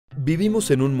Vivimos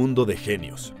en un mundo de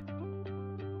genios,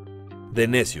 de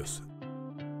necios,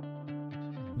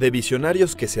 de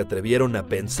visionarios que se atrevieron a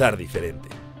pensar diferente.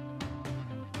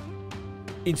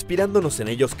 Inspirándonos en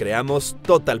ellos creamos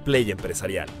Total Play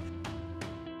Empresarial.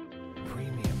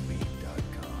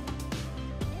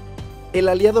 El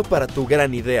aliado para tu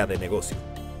gran idea de negocio.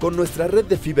 Con nuestra red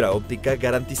de fibra óptica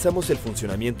garantizamos el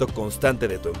funcionamiento constante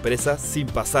de tu empresa sin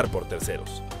pasar por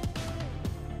terceros.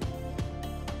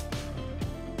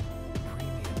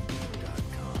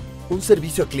 Un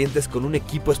servicio a clientes con un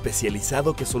equipo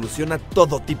especializado que soluciona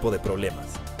todo tipo de problemas,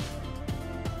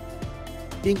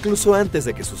 incluso antes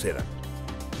de que sucedan.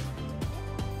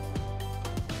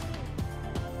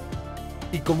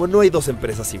 Y como no hay dos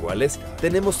empresas iguales,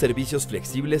 tenemos servicios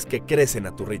flexibles que crecen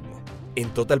a tu ritmo.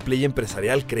 En Total Play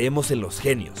Empresarial creemos en los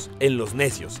genios, en los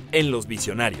necios, en los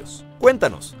visionarios.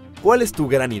 Cuéntanos, ¿cuál es tu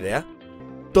gran idea?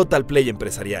 Total Play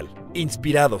Empresarial,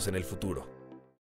 inspirados en el futuro.